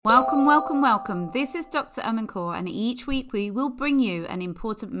Welcome, welcome, welcome. This is Dr. Amancour, and each week we will bring you an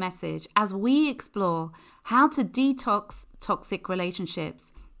important message as we explore how to detox toxic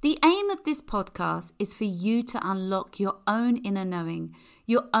relationships. The aim of this podcast is for you to unlock your own inner knowing,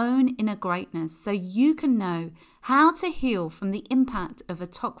 your own inner greatness, so you can know how to heal from the impact of a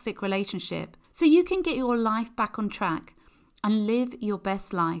toxic relationship, so you can get your life back on track and live your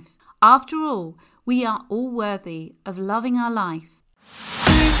best life. After all, we are all worthy of loving our life.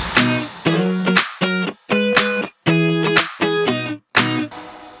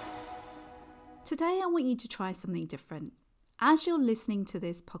 Today, I want you to try something different. As you're listening to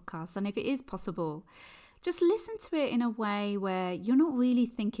this podcast, and if it is possible, just listen to it in a way where you're not really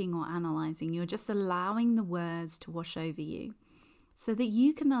thinking or analysing. You're just allowing the words to wash over you so that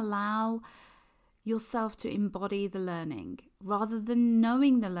you can allow yourself to embody the learning rather than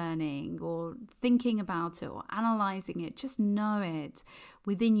knowing the learning or thinking about it or analysing it. Just know it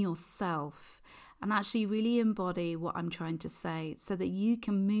within yourself and actually really embody what I'm trying to say so that you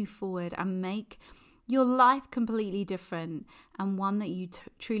can move forward and make your life completely different and one that you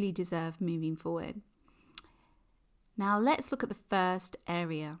truly deserve moving forward. Now let's look at the first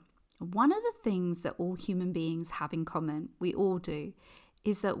area. One of the things that all human beings have in common, we all do,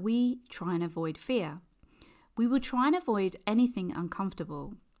 is that we try and avoid fear. We will try and avoid anything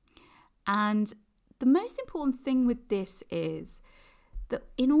uncomfortable. And the most important thing with this is that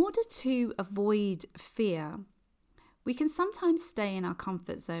in order to avoid fear, we can sometimes stay in our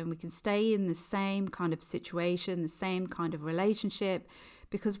comfort zone. We can stay in the same kind of situation, the same kind of relationship,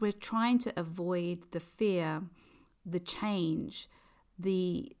 because we're trying to avoid the fear, the change,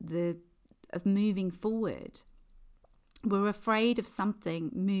 of moving forward. We're afraid of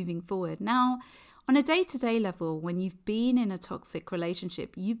something moving forward. Now, on a day-to-day level, when you've been in a toxic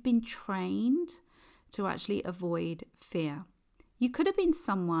relationship, you've been trained to actually avoid fear. You could have been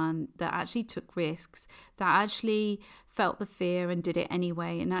someone that actually took risks, that actually felt the fear and did it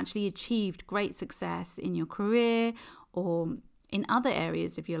anyway, and actually achieved great success in your career or in other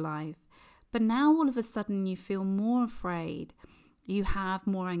areas of your life. But now all of a sudden you feel more afraid. You have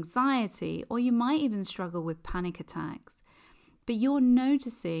more anxiety, or you might even struggle with panic attacks. But you're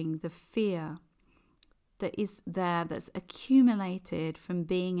noticing the fear that is there, that's accumulated from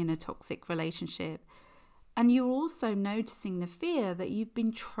being in a toxic relationship. And you're also noticing the fear that you've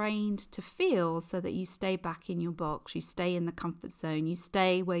been trained to feel so that you stay back in your box, you stay in the comfort zone, you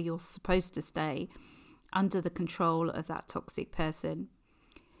stay where you're supposed to stay under the control of that toxic person.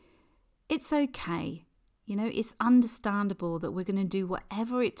 It's okay. It's understandable that we're going to do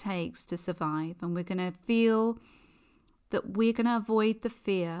whatever it takes to survive, and we're going to feel that we're going to avoid the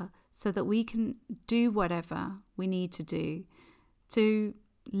fear so that we can do whatever we need to do to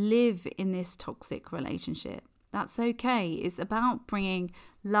live in this toxic relationship. That's okay. It's about bringing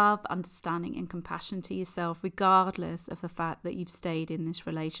love, understanding, and compassion to yourself, regardless of the fact that you've stayed in this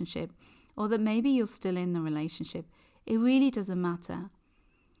relationship or that maybe you're still in the relationship. It really doesn't matter.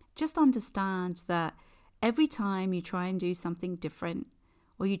 Just understand that every time you try and do something different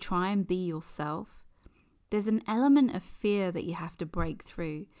or you try and be yourself, there's an element of fear that you have to break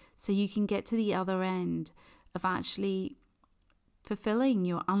through so you can get to the other end of actually fulfilling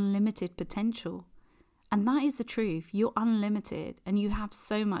your unlimited potential. And that is the truth. You're unlimited and you have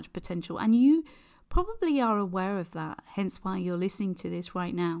so much potential. And you probably are aware of that, hence why you're listening to this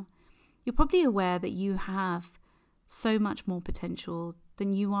right now. You're probably aware that you have so much more potential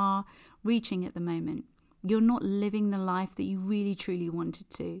than you are reaching at the moment. You're not living the life that you really truly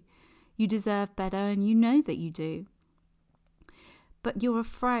wanted to. You deserve better, and you know that you do. But you're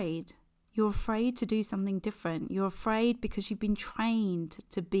afraid. You're afraid to do something different. You're afraid because you've been trained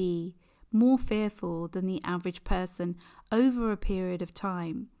to be more fearful than the average person over a period of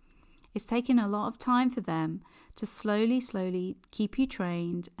time. It's taken a lot of time for them to slowly keep you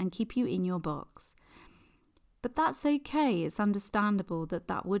trained and keep you in your box. But that's okay. It's understandable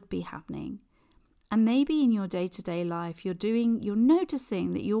that would be happening. And maybe in your day-to-day life, you're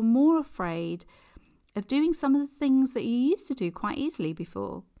noticing that you're more afraid of doing some of the things that you used to do quite easily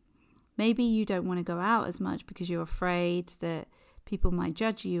before. Maybe you don't want to go out as much because you're afraid that people might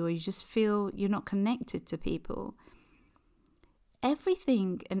judge you, or you just feel you're not connected to people.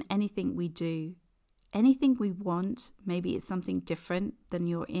 Everything and anything we do, anything we want, maybe it's something different than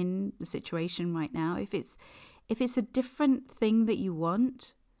you're in the situation right now. If it's a different thing that you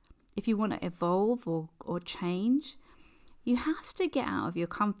want, if you want to evolve or change, you have to get out of your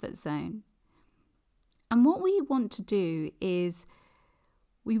comfort zone. And what we want to do is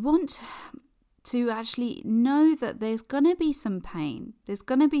we want to actually know that there's going to be some pain, there's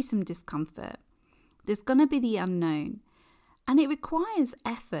going to be some discomfort, there's going to be the unknown. And it requires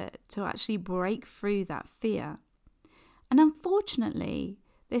effort to actually break through that fear. And unfortunately,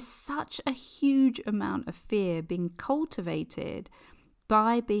 there's such a huge amount of fear being cultivated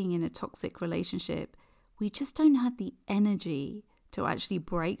by being in a toxic relationship. We just don't have the energy to actually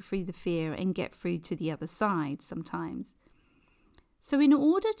break through the fear and get through to the other side sometimes. So in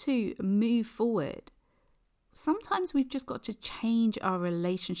order to move forward, sometimes we've just got to change our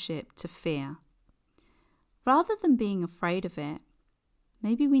relationship to fear. Rather than being afraid of it,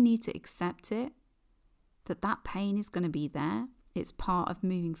 maybe we need to accept it, that pain is going to be there. It's part of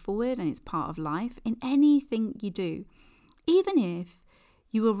moving forward and it's part of life in anything you do. Even if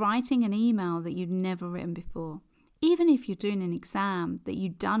you were writing an email that you'd never written before, even if you're doing an exam that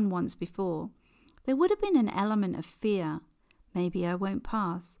you'd done once before, there would have been an element of fear. Maybe I won't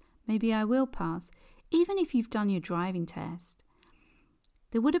pass. Maybe I will pass. Even if you've done your driving test,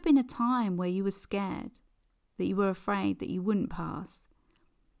 there would have been a time where you were scared, that you were afraid that you wouldn't pass.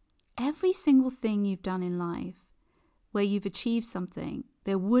 Every single thing you've done in life, where you've achieved something,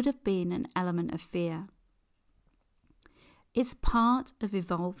 there would have been an element of fear. It's part of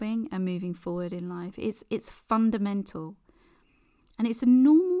evolving and moving forward in life. It's fundamental. And it's a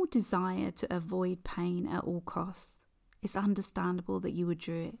normal desire to avoid pain at all costs. It's understandable that you would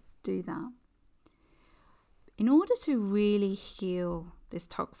do that. In order to really heal this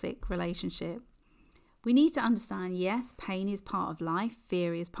toxic relationship, we need to understand, yes, pain is part of life,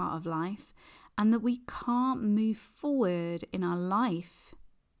 fear is part of life, and that we can't move forward in our life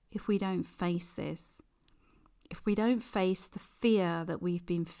if we don't face this. If we don't face the fear that we've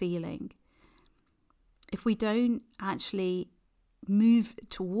been feeling, if we don't actually move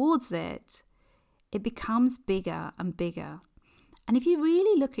towards it, it becomes bigger and bigger. And if you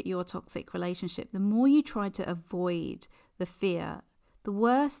really look at your toxic relationship, the more you try to avoid the fear, the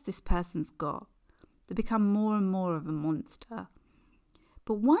worse this person's got. They become more and more of a monster.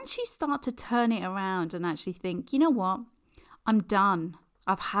 But once you start to turn it around and actually think, you know what, I'm done.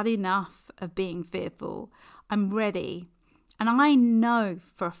 I've had enough of being fearful. I'm ready. And I know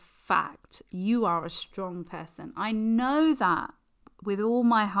for a fact you are a strong person. I know that with all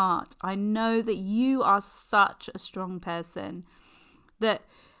my heart. I know that you are such a strong person that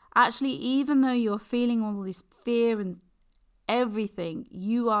actually, even though you're feeling all this fear and everything,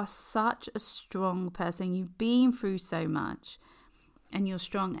 you are such a strong person. You've been through so much and you're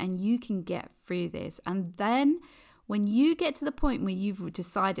strong and you can get through this. And then when you get to the point where you've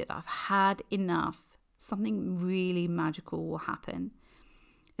decided, I've had enough, something really magical will happen.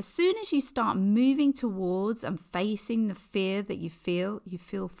 As soon as you start moving towards and facing the fear that you feel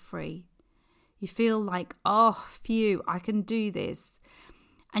free. You feel like, oh, phew, I can do this.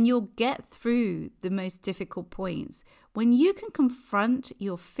 And you'll get through the most difficult points. When you can confront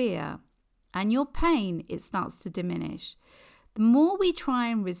your fear and your pain, it starts to diminish. The more we try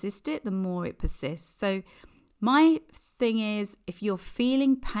and resist it, the more it persists. So my thing is, if you're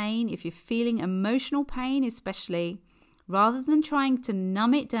feeling pain, if you're feeling emotional pain especially, rather than trying to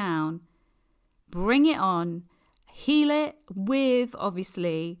numb it down, bring it on, heal it with,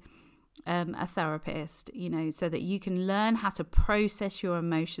 obviously, a therapist, so that you can learn how to process your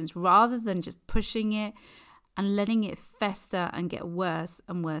emotions rather than just pushing it and letting it fester and get worse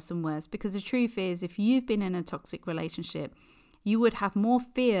and worse and worse. Because the truth is, if you've been in a toxic relationship, you would have more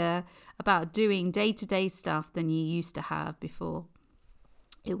fear about doing day-to-day stuff than you used to have before.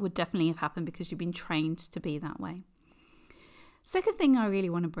 It would definitely have happened because you've been trained to be that way. Second thing I really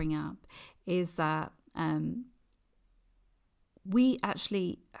want to bring up is that we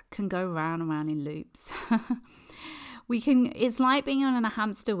actually can go round and round in loops. It's like being on a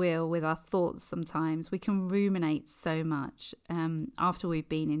hamster wheel with our thoughts sometimes. We can ruminate so much after we've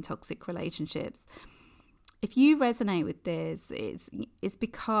been in toxic relationships. If you resonate with this, it's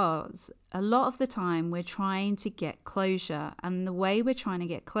because a lot of the time we're trying to get closure. And the way we're trying to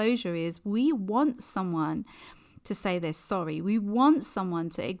get closure is we want someone to say they're sorry. We want someone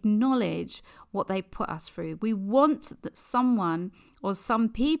to acknowledge what they put us through. We want that someone or some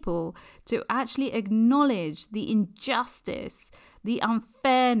people to actually acknowledge the injustice, the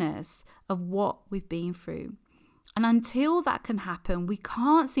unfairness of what we've been through. And until that can happen, we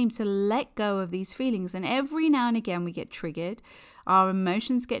can't seem to let go of these feelings. And every now and again we get triggered. Our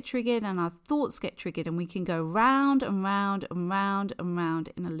emotions get triggered and our thoughts get triggered, and we can go round and round and round and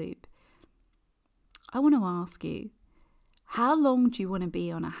round in a loop. I want to ask you, how long do you want to be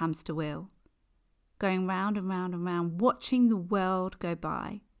on a hamster wheel? Going round and round and round, watching the world go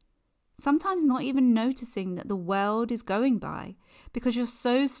by. Sometimes not even noticing that the world is going by because you're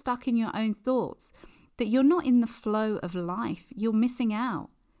so stuck in your own thoughts that you're not in the flow of life. You're missing out.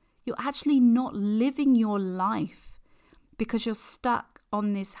 You're actually not living your life because you're stuck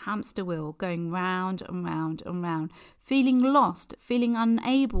on this hamster wheel going round and round and round, feeling lost, feeling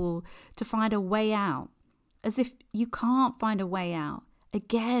unable to find a way out, as if you can't find a way out.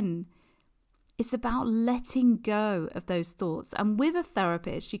 Again, it's about letting go of those thoughts. And with a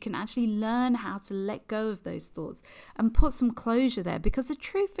therapist, you can actually learn how to let go of those thoughts and put some closure there. Because the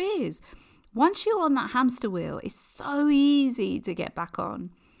truth is, once you're on that hamster wheel, it's so easy to get back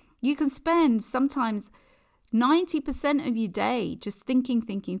on. You can spend sometimes 90% of your day just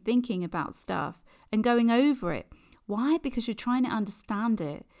thinking about stuff and going over it. Why? Because you're trying to understand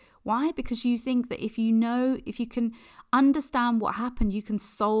it. Why? Because you think that if you can understand what happened, you can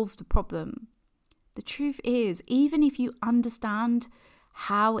solve the problem. The truth is, even if you understand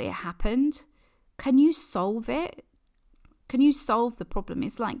how it happened, can you solve it? Can you solve the problem?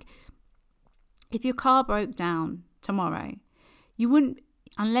 It's like if your car broke down tomorrow, you wouldn't,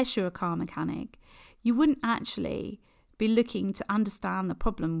 unless you're a car mechanic, you wouldn't actually be looking to understand the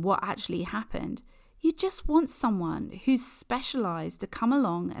problem, what actually happened. You just want someone who's specialized to come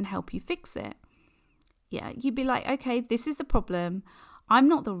along and help you fix it. Yeah, you'd be like, okay, this is the problem. I'm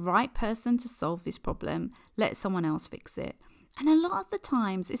not the right person to solve this problem. Let someone else fix it. And a lot of the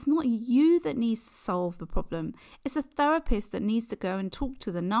times, it's not you that needs to solve the problem. It's a therapist that needs to go and talk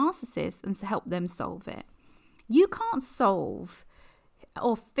to the narcissist and to help them solve it. You can't solve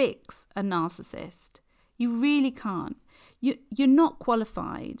or fix a narcissist. You really can't. You're not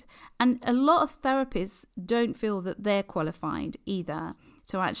qualified. And a lot of therapists don't feel that they're qualified either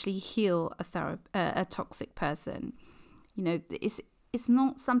to actually heal a toxic person. You know, it's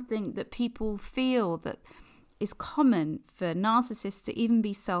not something that people feel that is common for narcissists to even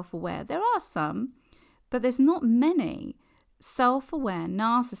be self-aware. There are some, but there's not many self-aware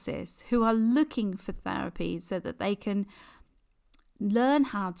narcissists who are looking for therapy so that they can learn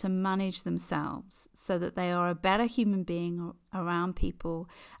how to manage themselves, so that they are a better human being around people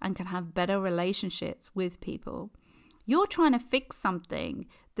and can have better relationships with people. You're trying to fix something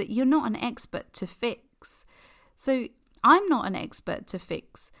that you're not an expert to fix. So I'm not an expert to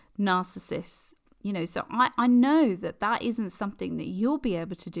fix narcissists, so I know that isn't something that you'll be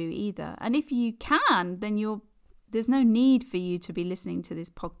able to do either. And if you can, then there's no need for you to be listening to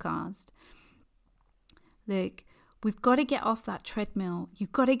this podcast. Look, we've got to get off that treadmill.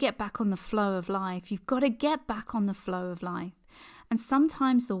 You've got to get back on the flow of life. You've got to get back on the flow of life. And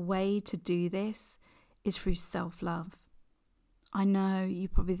sometimes the way to do this is through self-love. I know you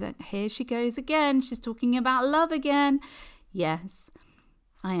probably think, here she goes again. She's talking about love again. Yes,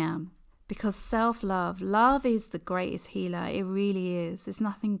 I am. Because love is the greatest healer. It really is. There's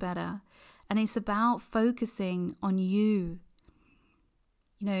nothing better. And it's about focusing on you.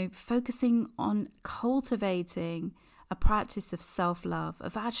 Focusing on cultivating a practice of self-love,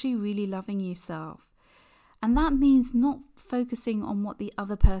 of actually really loving yourself. And that means not focusing on what the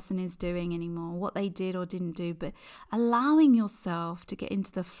other person is doing anymore, what they did or didn't do, but allowing yourself to get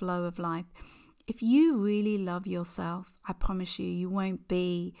into the flow of life. If you really love yourself, I promise you won't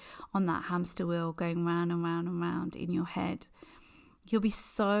be on that hamster wheel going round and round and round in your head. You'll be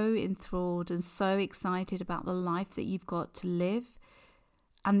so enthralled and so excited about the life that you've got to live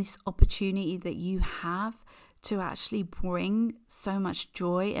and this opportunity that you have to actually bring so much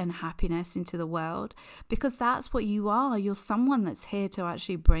joy and happiness into the world, because that's what you are. You're someone that's here to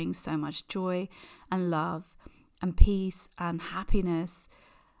actually bring so much joy and love and peace and happiness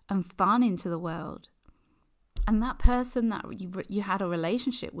and fun into the world. And that person that you had a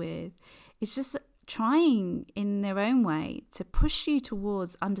relationship with is just trying in their own way to push you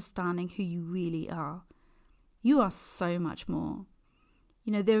towards understanding who you really are. You are so much more.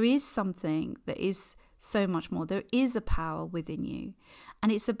 There is something that is so much more. There is a power within you.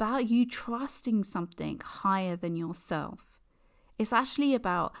 And it's about you trusting something higher than yourself. It's actually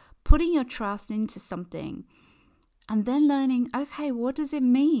about putting your trust into something and then learning, okay, what does it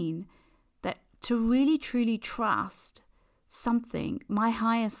mean that to really truly trust something, my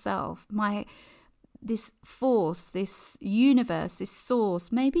higher self, this force, this universe, this source.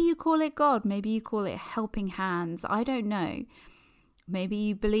 Maybe you call it God, maybe you call it helping hands, I don't know. Maybe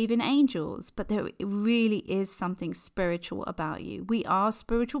you believe in angels, but there really is something spiritual about you. We are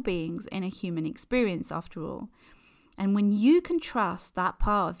spiritual beings in a human experience after all. And when you can trust that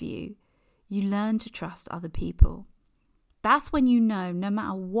part of you, you learn to trust other people. That's when no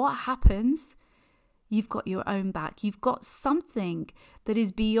matter what happens, you've got your own back. You've got something that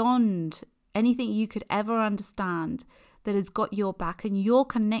is beyond anything you could ever understand that has got your back, and you're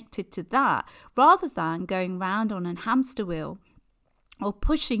connected to that, rather than going round on a hamster wheel or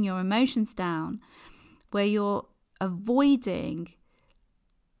pushing your emotions down, where you're avoiding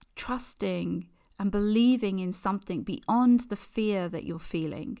trusting and believing in something beyond the fear that you're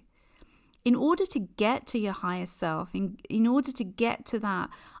feeling. In order to get to your higher self, in order to get to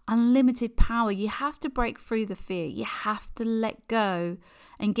that unlimited power, you have to break through the fear. You have to let go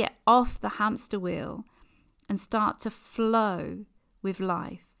and get off the hamster wheel and start to flow with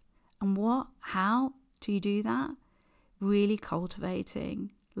life. And how do you do that? Really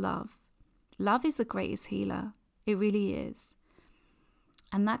cultivating love. Love is the greatest healer. It really is.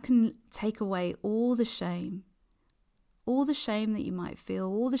 And that can take away all the shame that you might feel,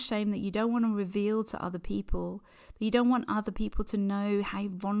 all the shame that you don't want to reveal to other people, that you don't want other people to know how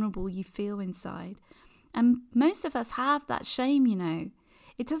vulnerable you feel inside. And most of us have that shame, you know.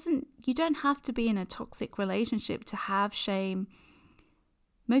 You don't have to be in a toxic relationship to have shame.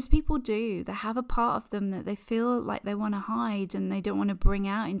 Most people do. They have a part of them that they feel like they want to hide and they don't want to bring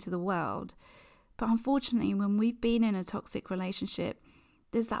out into the world. But unfortunately, when we've been in a toxic relationship,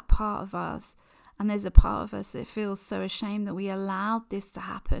 there's that part of us. And there's a part of us that feels so ashamed that we allowed this to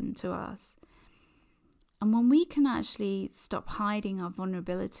happen to us. And when we can actually stop hiding our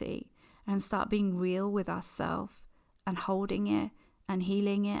vulnerability and start being real with ourselves and holding it and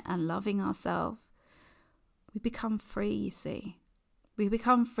healing it and loving ourselves, we become free, you see. We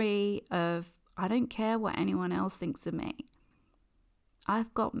become free of, I don't care what anyone else thinks of me.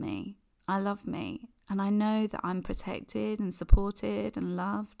 I've got me. I love me. And I know that I'm protected and supported and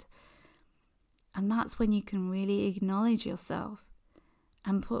loved. And that's when you can really acknowledge yourself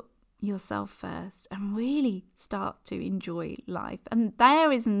and put yourself first and really start to enjoy life. And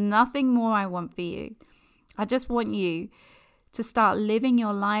there is nothing more I want for you. I just want you to start living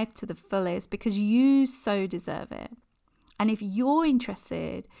your life to the fullest because you so deserve it. And if you're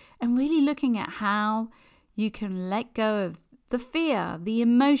interested in really looking at how you can let go of the fear, the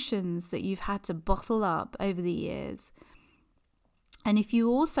emotions that you've had to bottle up over the years, and if you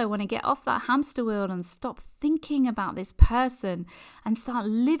also want to get off that hamster wheel and stop thinking about this person and start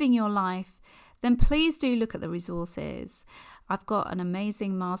living your life, then please do look at the resources. I've got an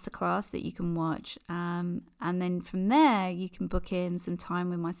amazing masterclass that you can watch. And then from there, you can book in some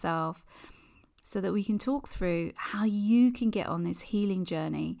time with myself so that we can talk through how you can get on this healing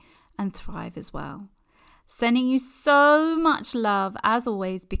journey and thrive as well. Sending you so much love as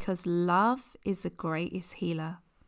always, because love is the greatest healer.